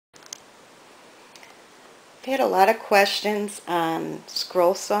I've had a lot of questions on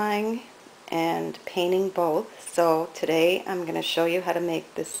scroll sawing and painting both, so today I'm going to show you how to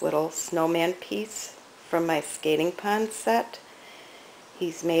make this little snowman piece from my skating pond set.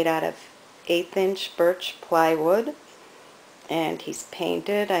 He's made out of 1/8" birch plywood and he's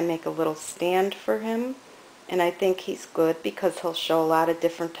painted. I make a little stand for him, and I think he's good because he'll show a lot of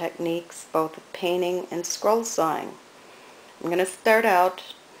different techniques, both of painting and scroll sawing. I'm going to start out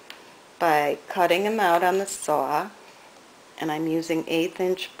by cutting him out on the saw, and I'm using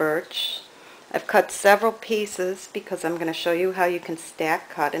 1/8" birch. I've cut several pieces because I'm going to show you how you can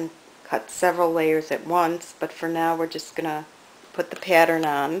stack cut and cut several layers at once, but for now we're just going to put the pattern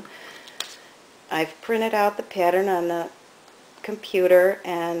on. I've printed out the pattern on the computer,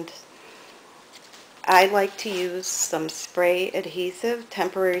 and I like to use some spray adhesive,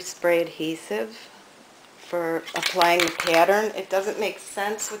 temporary spray adhesive, for applying the pattern. It doesn't make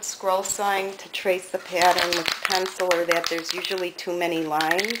sense with scroll sawing to trace the pattern with a pencil, or that there's usually too many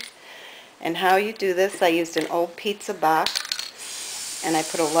lines. And how you do this, I used an old pizza box and I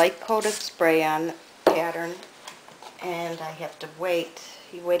put a light coat of spray on the pattern, and I have to wait.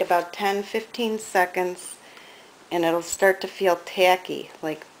 You wait about 10-15 seconds and it'll start to feel tacky,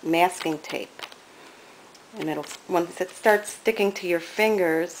 like masking tape. And once it starts sticking to your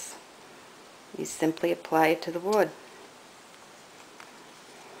fingers, you simply apply it to the wood.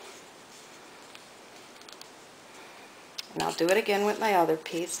 And I'll do it again with my other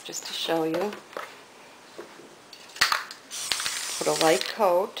piece just to show you. Put a light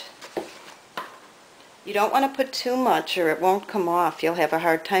coat. You don't want to put too much or it won't come off. You'll have a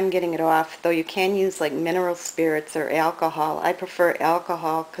hard time getting it off, though you can use like mineral spirits or alcohol. I prefer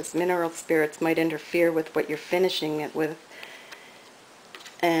alcohol because mineral spirits might interfere with what you're finishing it with.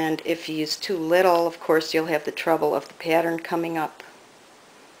 And if you use too little, of course, you'll have the trouble of the pattern coming up.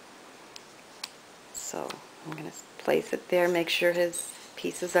 So I'm going to place it there, make sure his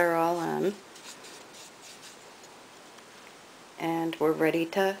pieces are all on. And we're ready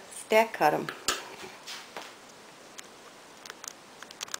to stack cut them.